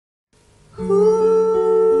You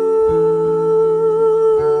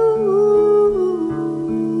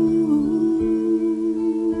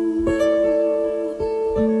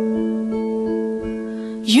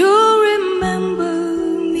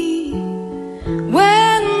remember me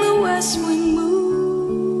when the west wind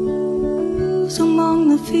moves among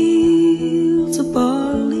the fields of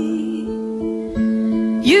barley.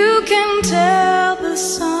 You can tell the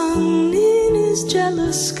sun in his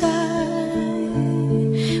jealous sky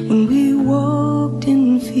when we walked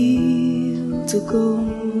in fields of gold.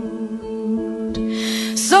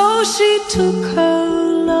 So she took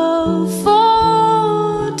her love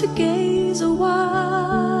for to gaze a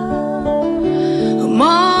while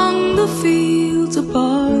among the fields of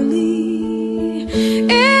barley.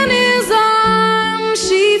 In his arms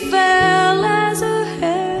she fell as her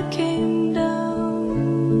hair came down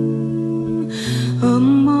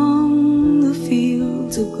among the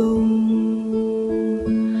fields of gold.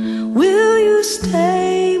 Will you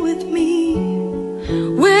stay with me?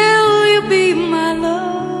 Will you be my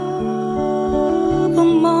love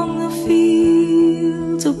among the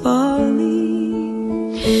fields of barley?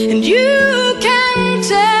 And you can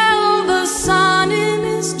tell the sun in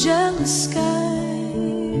his jealous sky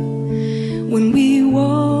when we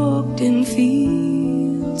walked in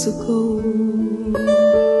fields of gold.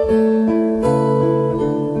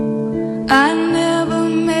 I never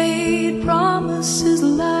made promises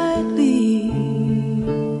lightly,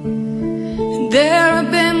 and there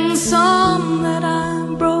have been some that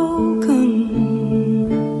I've broken,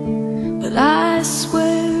 but I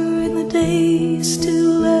swear in the days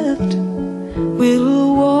still left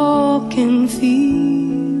we'll walk in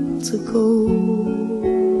fields of gold.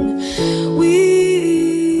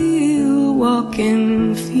 We'll walk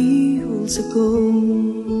in fields of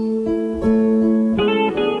gold.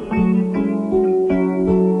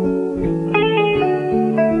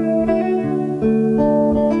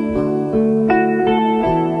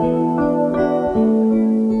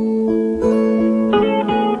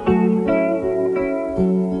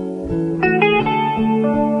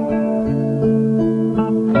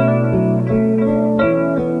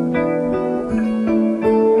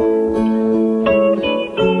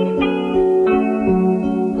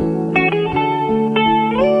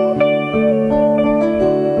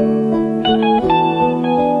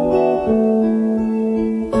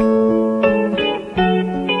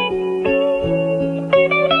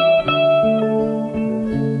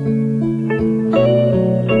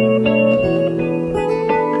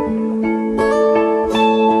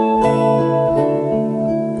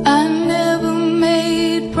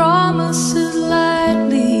 Promises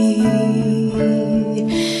lightly,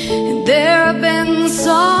 and there have been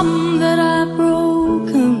some that I've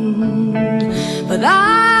broken, but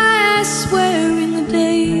I swear in the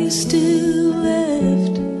days still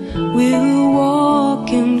left we'll walk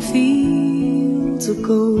in fields of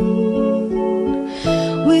gold.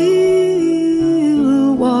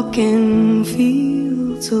 We'll walk in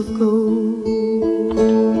fields of gold.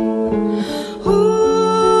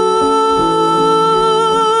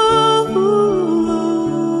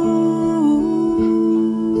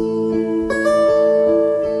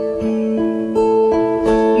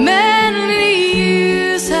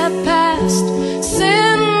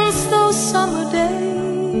 Since those summer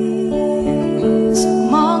days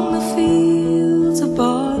among the fields of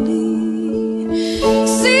barley,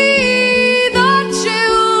 see the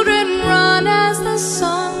children run as the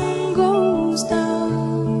sun goes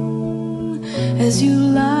down, as you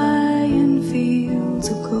lie in fields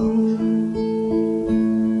of gold.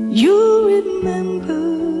 You remember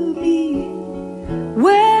me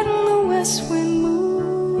when the west wind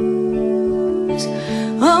moves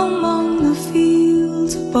among the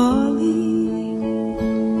fields of barley.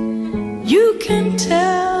 You can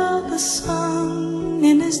tell the sun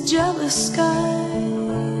in his jealous sky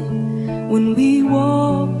when we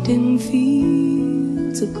walked in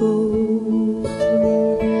fields of gold.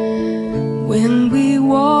 When we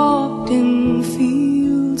walked in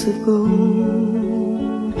fields of gold.